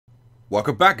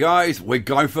Welcome back, guys. We're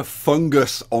going for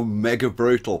Fungus on Mega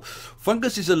Brutal.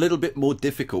 Fungus is a little bit more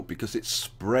difficult because it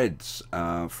spreads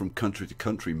from country to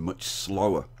country much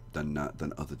slower than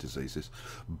other diseases.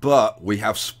 But we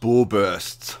have spore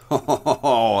bursts,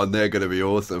 and they're going to be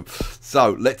awesome.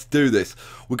 So let's do this.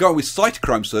 We're going with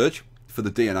cytochrome surge for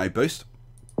the DNA boost.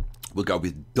 We'll go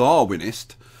with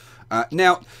Darwinist.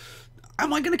 Now,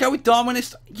 am I going to go with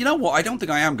Darwinist? You know what? I don't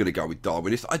think I am going to go with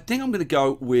Darwinist. I think I'm going to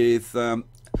go with...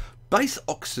 base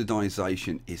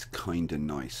oxidization is kind of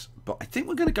nice, but I think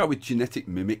we're going to go with genetic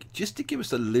mimic just to give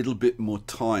us a little bit more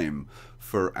time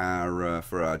for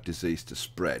our disease to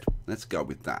spread. Let's go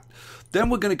with that. Then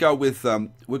we're going to go with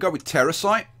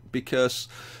Terracite, because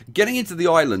getting into the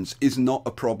islands is not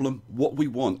a problem. What we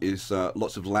want is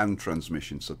lots of land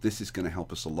transmission, so this is going to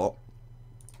help us a lot.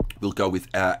 We'll go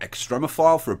with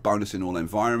Extremophile for a bonus in all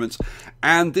environments.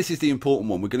 And this is the important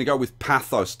one. We're going to go with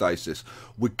Pathostasis.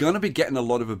 We're going to be getting a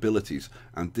lot of abilities,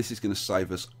 and this is going to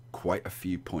save us quite a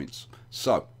few points.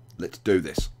 So, let's do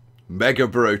this. Mega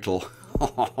Brutal.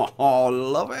 Oh,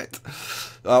 love it.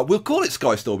 We'll call it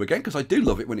Skystorm again, because I do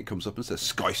love it when it comes up and says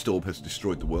Skystorm has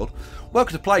destroyed the world.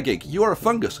 Welcome to Play Geek. You are a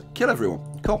fungus. Kill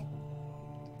everyone. Cool.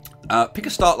 Pick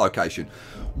a start location.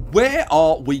 Where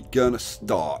are we going to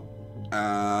start?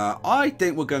 I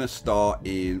think we're going to start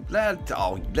in...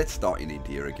 let's start in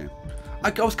India again.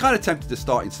 I was kind of tempted to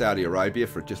start in Saudi Arabia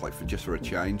for just for a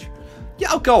change. Yeah,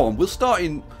 I'll go on. We'll start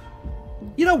in...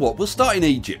 You know what? We'll start in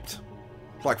Egypt.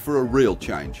 Like for a real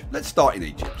change. Let's start in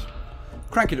Egypt.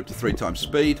 Crank it up to 3 times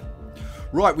speed.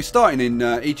 Right, we're starting in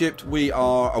Egypt. We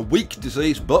are a weak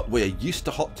disease, but we're used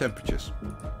to hot temperatures.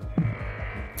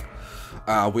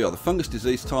 We are the fungus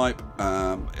disease type.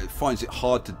 It finds it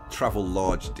hard to travel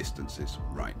large distances.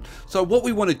 Right. So what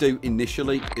we want to do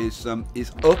initially is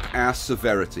up our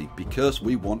severity, because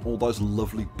we want all those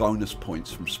lovely bonus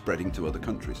points from spreading to other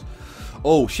countries.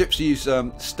 Oh, ships use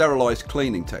sterilized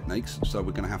cleaning techniques, so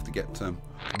we're going to have to get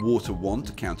water 1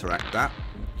 to counteract that.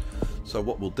 So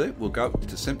what we'll do, we'll go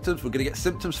to symptoms. We're going to get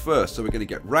symptoms first. So we're going to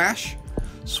get rash,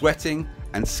 sweating,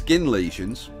 and skin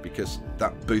lesions, because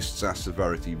that boosts our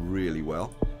severity really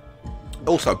well.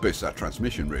 Also boosts our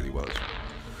transmission really well.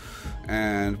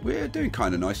 And we're doing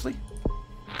kind of nicely.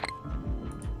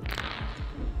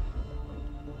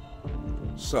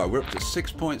 So we're up to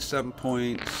 6 points, 7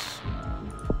 points.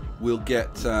 We'll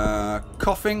get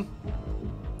coughing.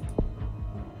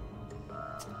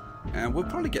 And we'll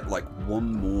probably get like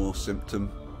 1 more symptom.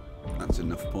 That's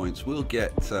enough points. We'll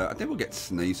get, I think we'll get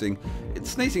sneezing.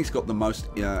 Sneezing's got the most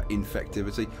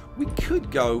infectivity. We could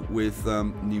go with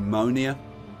pneumonia.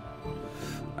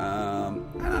 I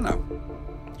don't know.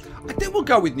 I think we'll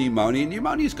go with pneumonia.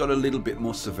 Pneumonia's got a little bit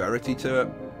more severity to it.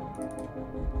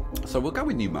 So we'll go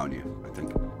with pneumonia, I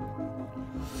think.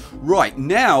 Right,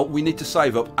 now we need to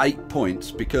save up 8 points,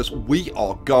 because we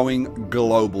are going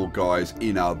global, guys,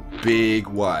 in a big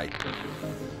way.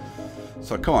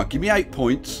 So come on, give me 8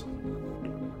 points.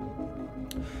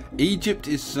 Egypt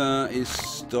is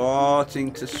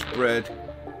starting to spread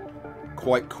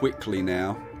quite quickly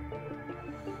now.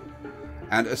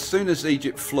 And as soon as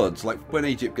Egypt floods, like when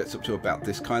Egypt gets up to about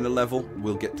this kind of level,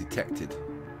 we'll get detected.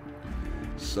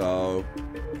 So,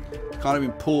 kind of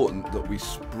important that we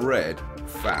spread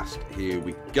fast. Here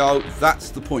we go.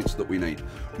 That's the points that we need.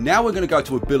 Now we're going to go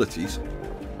to abilities.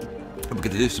 And we're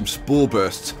going to do some spore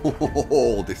bursts.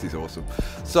 Oh, this is awesome.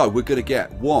 So we're going to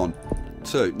get 1,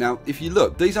 2. Now, if you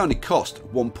look, these only cost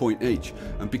 1 point each.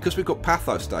 And because we've got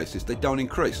pathostasis, they don't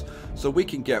increase. So we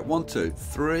can get 1, 2,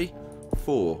 3,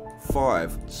 4,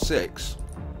 5, 6.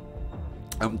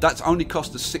 That's only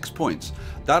cost us 6 points.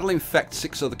 That'll infect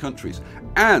 6 other countries.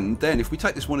 And then if we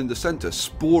take this one in the center,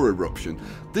 spore eruption,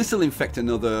 this will infect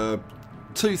another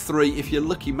 2, 3, if you're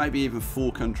lucky, maybe even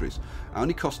 4 countries.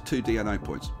 Only cost 2 DNA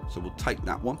points. So we'll take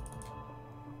that one.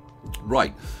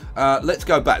 Right. Let's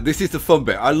go back. This is the fun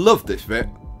bit. I love this bit.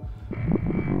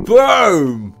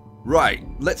 Boom! Right.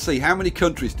 Let's see. How many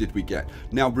countries did we get?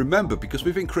 Now remember, because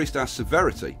we've increased our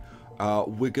severity,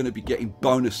 we're going to be getting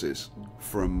bonuses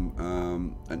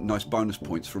from nice bonus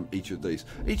points from each of these.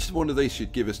 Each one of these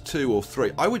should give us 2 or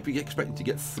 3. I would be expecting to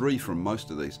get 3 from most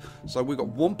of these. So we've got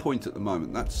 1 point at the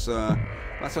moment. That's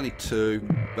only 2.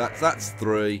 That's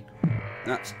 3.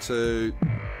 That's 2.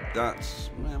 That's,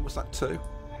 man, what's that, 2?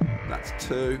 That's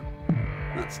 2.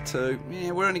 That's 2.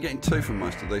 Yeah, we're only getting 2 from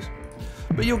most of these.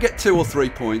 But you'll get 2 or 3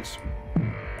 points.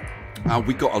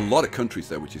 We've got a lot of countries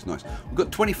there, which is nice. We've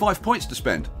got 25 points to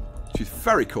spend, which is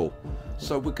very cool.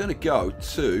 So we're going to go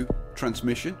to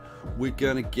transmission, we're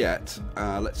going to get,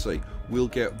 let's see, we'll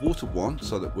get water 1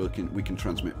 so that we can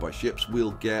transmit by ships.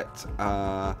 We'll get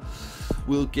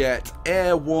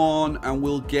air 1, and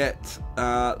we'll get,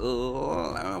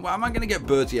 am I going to get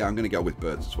birds? Yeah, I'm going to go with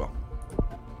birds as well.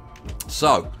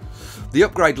 So, the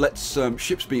upgrade lets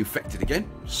ships be infected again.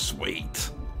 Sweet.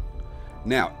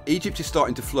 Now, Egypt is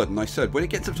starting to flood, and I said when it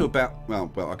gets up to about,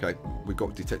 well, okay, we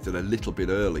got detected a little bit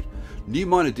early. New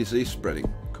minor disease spreading.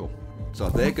 Cool. So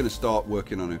they're going to start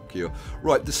working on a cure.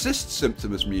 Right, the cyst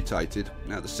symptom has mutated.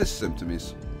 Now, the cyst symptom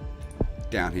is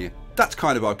down here. That's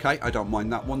kind of okay. I don't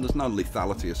mind that one. There's no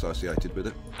lethality associated with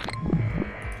it.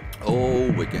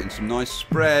 Oh, we're getting some nice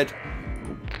spread.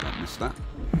 Oh, don't miss that.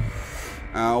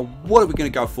 What are we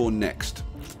going to go for next?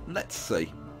 Let's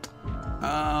see.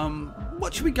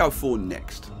 What should we go for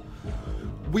next?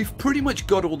 We've pretty much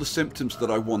got all the symptoms that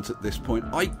I want at this point.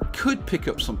 I could pick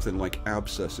up something like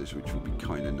abscesses, which would be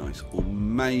kind of nice, or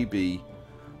maybe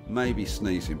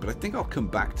sneezing, but I think I'll come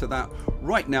back to that.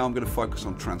 Right now I'm going to focus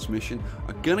on transmission.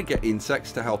 I'm going to get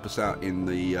insects to help us out in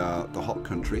the hot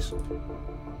countries.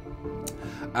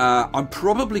 I'm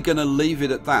probably going to leave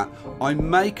it at that. I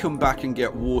may come back and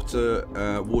get water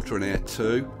and air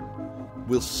too.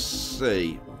 We'll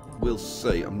see. We'll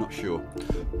see. I'm not sure.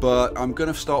 But I'm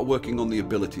going to start working on the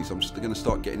abilities. I'm going to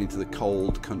start getting into the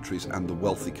cold countries and the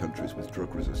wealthy countries with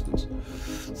drug resistance.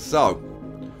 So,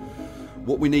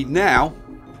 what we need now,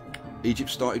 Egypt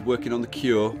started working on the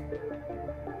cure.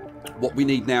 What we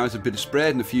need now is a bit of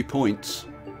spread and a few points.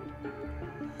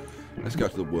 Let's go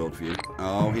to the world view.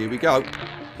 Oh, here we go.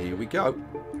 Here we go.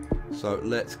 So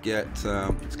let's get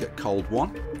cold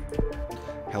 1.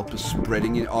 Help us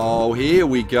spreading it. Oh, here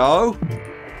we go.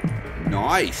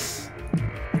 Nice.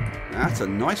 That's a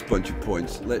nice bunch of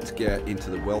points. Let's get into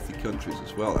the wealthy countries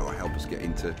as well. That will help us get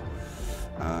into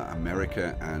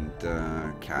America and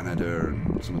Canada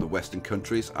and some of the Western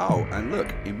countries. Oh, and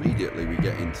look, immediately we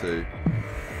get into,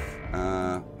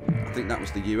 I think that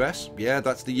was the US. Yeah,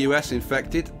 that's the US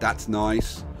infected. That's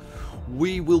nice.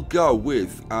 We will go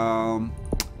with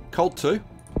cold 2.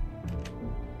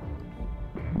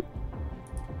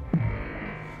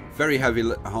 Very high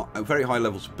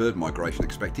levels of bird migration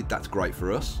expected. That's great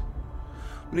for us.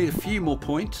 We need a few more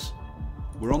points.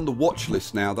 We're on the watch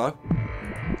list now, though.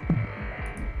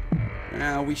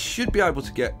 Now we should be able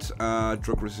to get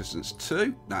drug resistance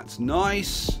 2. That's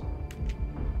nice.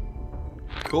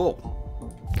 Cool.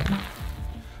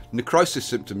 Necrosis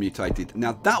symptom mutated.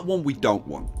 Now that one we don't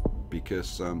want,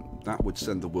 because that would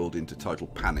send the world into total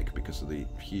panic because of the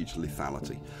huge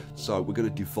lethality. So we're going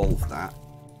to devolve that.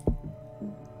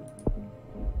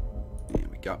 Here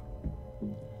we go.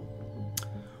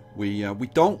 We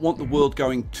don't want the world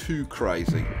going too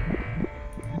crazy.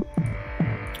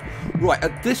 Right,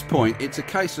 at this point, it's a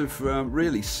case of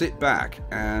really sit back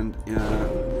and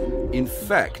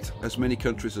infect as many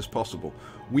countries as possible.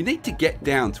 We need to get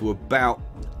down to about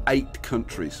 8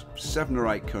 countries, 7 or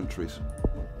 8 countries.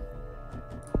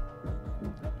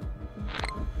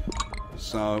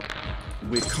 So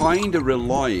we're kind of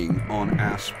relying on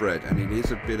our spread, and it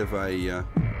is a bit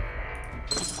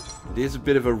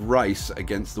of a race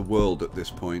against the world at this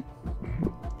point.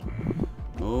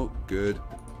 Oh, good.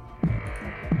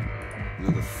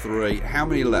 Another 3. How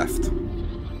many left?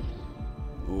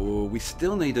 Oh, we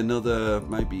still need another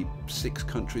maybe 6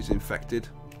 countries infected.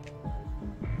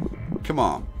 Come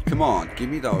on, come on, give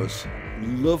me those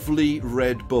lovely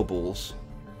red bubbles.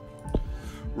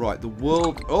 Right, the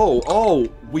world. Oh,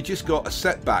 we just got a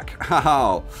setback.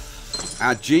 Haha.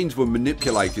 Our genes were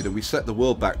manipulated and we set the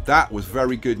world back. That was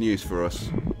very good news for us.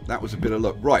 That was a bit of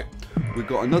luck. Right, we've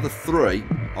got another 3.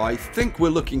 I think we're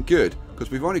looking good because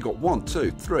we've only got 1,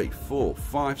 2, 3, 4,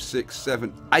 5, 6,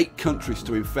 7, 8 countries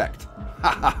to infect.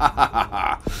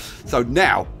 So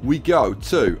now we go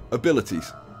to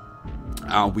abilities.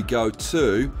 We go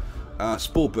to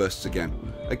spore bursts again.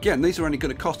 Again, these are only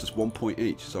going to cost us 1 point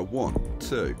each. So 1,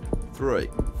 2, 3,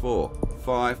 4,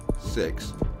 5,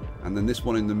 6. And then this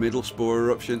one in the middle, spore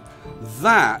eruption.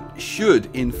 That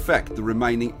should infect the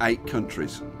remaining 8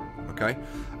 countries. Okay.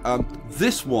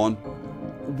 This one,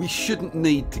 we shouldn't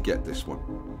need to get this one,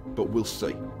 but we'll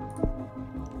see.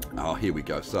 Oh, here we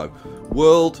go. So,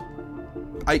 world,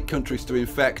 8 countries to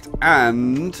infect,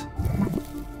 and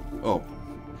oh,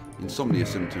 insomnia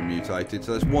symptom mutated.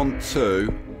 So there's 1,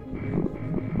 2,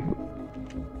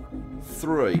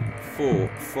 3, 4,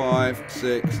 5,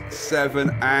 6, 7,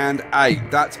 and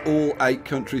 8. That's all 8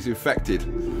 countries infected.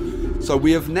 So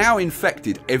we have now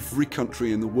infected every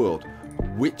country in the world,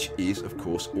 which is, of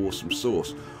course, awesome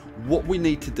sauce. What we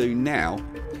need to do now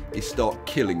is start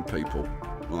killing people,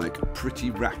 like, pretty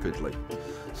rapidly.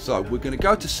 So we're going to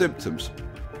go to symptoms.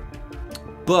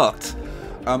 But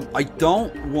I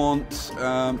don't want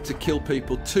to kill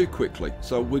people too quickly,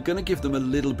 so we're going to give them a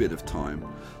little bit of time.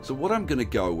 So what I'm going to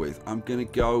go with, like,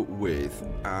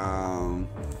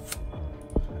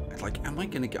 am I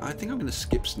going to go? I think I'm going to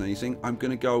skip sneezing. I'm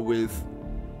going to go with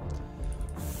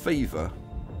fever,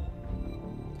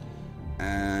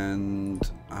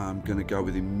 and I'm going to go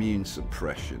with immune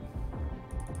suppression,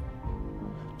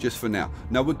 just for now.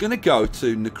 Now we're going to go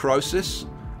to necrosis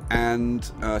and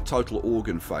total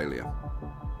organ failure.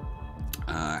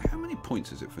 How many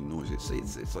points is it for noise?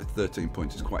 It's like 13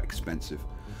 points. It's quite expensive.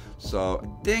 So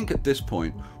I think at this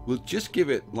point we'll just give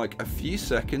it like a few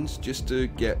seconds just to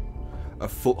get a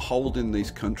foothold in these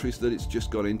countries that it's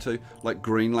just got into. Like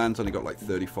Greenland's only got like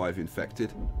 35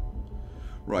 infected.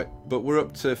 Right, but we're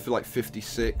up to like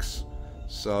 56,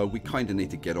 so we kind of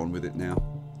need to get on with it now.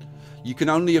 You can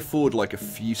only afford like a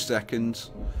few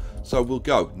seconds, so we'll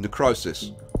go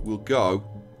necrosis, we'll go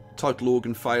total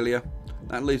organ failure.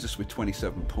 That leaves us with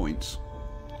 27 points.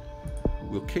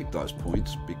 We'll keep those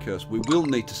points because we will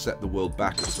need to set the world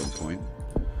back at some point.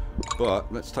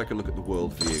 But let's take a look at the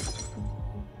world view,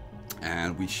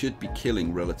 and we should be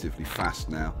killing relatively fast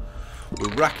now.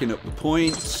 We're racking up the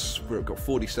points. We've got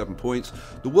 47 points.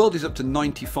 The world is up to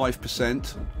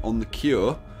 95% on the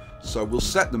cure, so we'll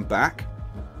set them back,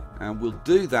 and we'll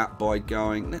do that by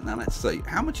going. Now let's see,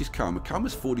 how much is coma?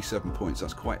 Coma's 47 points.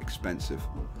 That's quite expensive.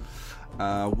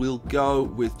 We'll go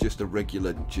with just a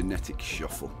regular genetic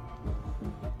shuffle.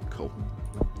 Cool.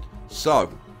 So,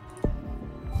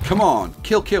 come on,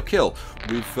 kill, kill, kill.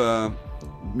 We've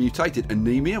mutated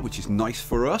anemia, which is nice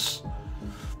for us.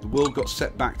 The world got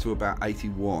set back to about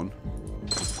 81,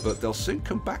 but they'll soon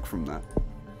come back from that.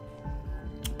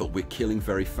 But we're killing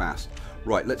very fast.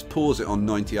 Right, let's pause it on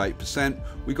 98%.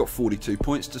 We've got 42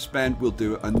 points to spend. We'll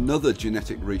do another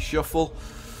genetic reshuffle.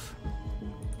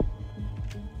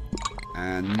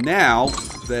 And now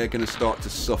they're going to start to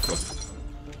suffer.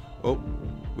 Oh,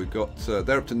 we've got,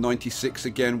 they're up to 96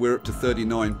 again. We're up to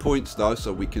 39 points though,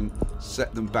 so we can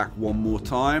set them back one more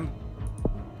time.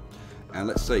 And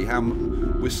let's see how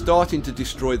we're starting to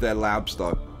destroy their labs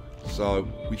though, so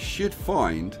we should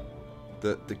find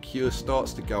that the cure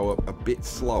starts to go up a bit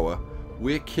slower.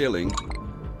 We're killing,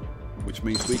 which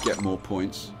means we get more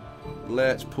points.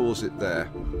 Let's pause it there.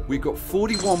 We've got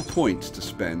 41 points to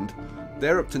spend.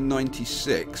 They're up to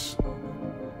 96.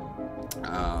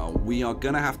 We are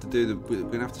gonna have to we're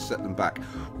gonna have to set them back.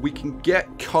 We can get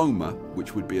coma,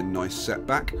 which would be a nice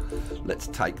setback. Let's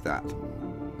take that.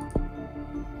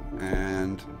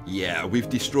 And yeah, we've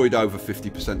destroyed over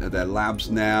 50% of their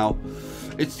labs now.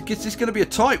 It's going to be a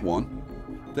tight one.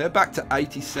 They're back to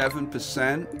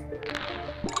 87%.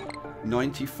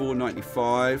 94,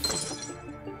 95.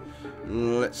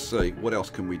 Let's see, what else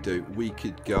can we do? We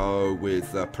could go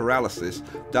with paralysis.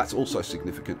 That's also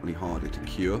significantly harder to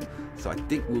cure. So I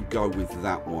think we'll go with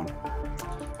that one.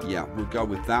 Yeah, we'll go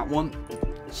with that one.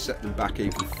 Set them back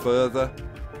even further.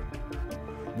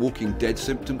 Walking Dead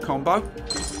symptom combo.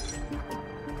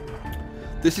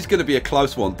 This is going to be a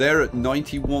close one. They're at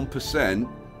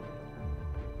 91%.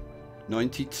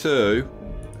 92.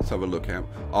 Let's have a look out.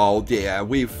 Oh yeah,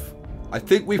 I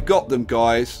think we've got them,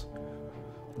 guys.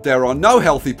 There are no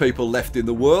healthy people left in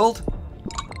the world.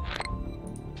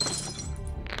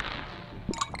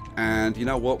 And you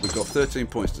know what? We've got 13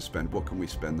 points to spend. What can we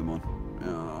spend them on?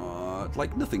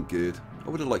 Like nothing good. I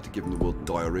would have liked to give them the world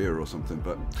diarrhea or something,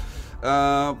 but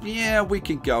yeah, we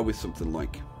can go with something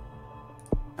like,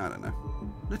 I don't know.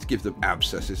 Let's give them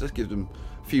abscesses. Let's give them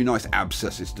a few nice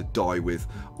abscesses to die with.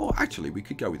 Or actually, we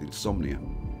could go with insomnia.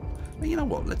 But you know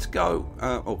what? Let's go.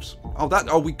 Oops.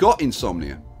 Oh, we got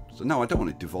insomnia. So no, I don't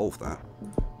want to devolve that.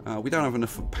 We don't have enough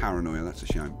for paranoia. That's a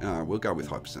shame. We'll go with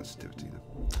hypersensitivity then.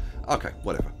 Okay,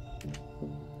 whatever.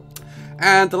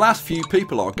 And the last few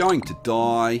people are going to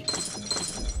die.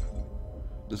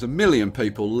 There's 1 million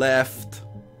people left.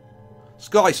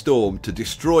 Skystorm to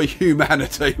destroy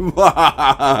humanity.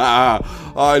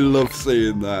 I love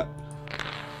seeing that.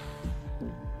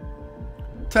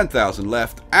 10,000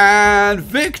 left. And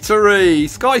victory!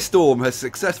 Skystorm has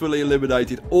successfully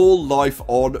eliminated all life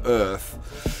on Earth.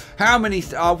 How many?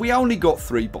 We only got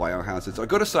 3 biohazards. I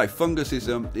got to say, fungus is.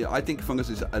 I think fungus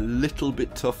is a little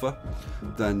bit tougher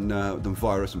than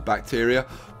virus and bacteria,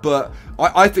 but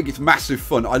I think it's massive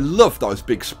fun. I love those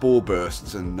big spore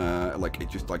bursts and like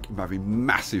having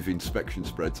massive inspection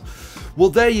spreads. Well,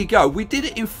 there you go. We did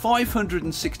it in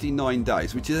 569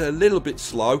 days, which is a little bit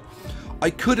slow. I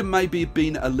could have maybe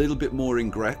been a little bit more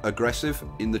aggressive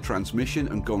in the transmission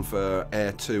and gone for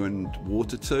air 2 and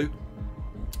water 2.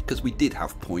 because we did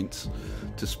have points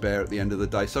to spare at the end of the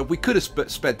day, so we could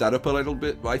have sped that up a little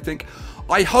bit, I think.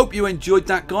 I hope you enjoyed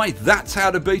that, guy. That's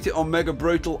how to beat it on Mega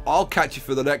Brutal. I'll catch you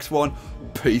for the next one.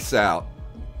 Peace out.